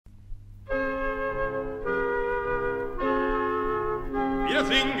Wir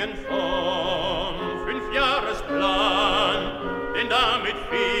singen vom Fünfjahresplan, denn damit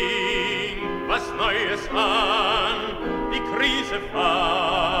fing was Neues an. Die Krise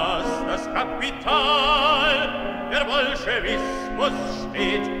faßt das Kapital, der Bolschewismus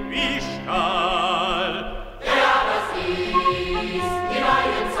steht wie Stahl. Ja, das ist die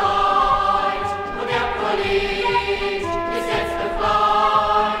neue Zeit und der Prolet ist jetzt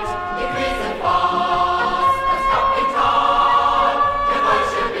befreit. Die Krise faßt das Kapital, der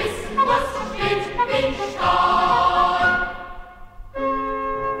Bolschewismus steht wie Stahl.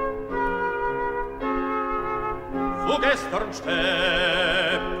 Wo gestern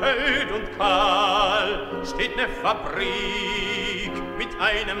steppelt und kahl steht ne Fabrik mit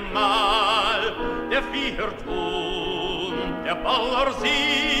einem Mal. Der Vieh hört und der Bauer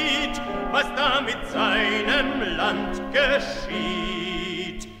sieht, was da mit seinem Land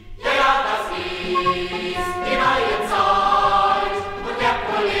geschieht. Ja, das ist die neue Zeit und der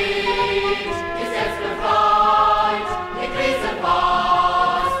Prolet ist jetzt befreit. Die Krise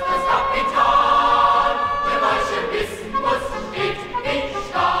faßt das Kapital, der Bolschewismus steht in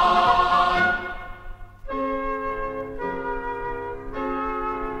Stahl.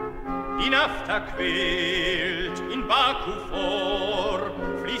 Die Nafta quält in Baku vor,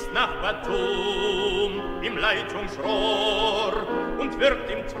 fließt nach Batum im Leitungsrohr und wird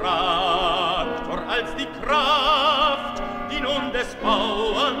im Traktor als die Kraft, die nun des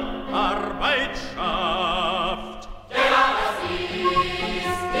Bauern Arbeit schafft. Ja, das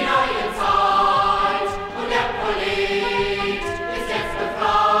ist die neue Zeit und der Prolet ist jetzt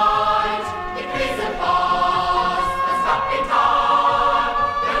befreit. Die Krise faßt das Kapital,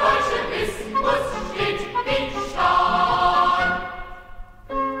 der Bolschewismus steht in Stahl.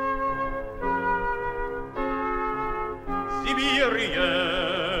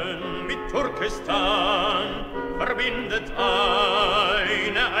 Sibirien mit Turkestan verbindet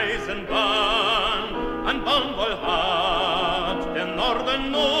eine Eisenbahn. An Baumwoll hat der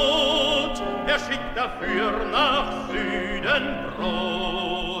Norden Not, er schickt dafür nach Süden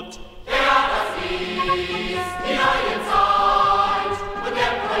Brot. Ja, das ist die neue Zeit.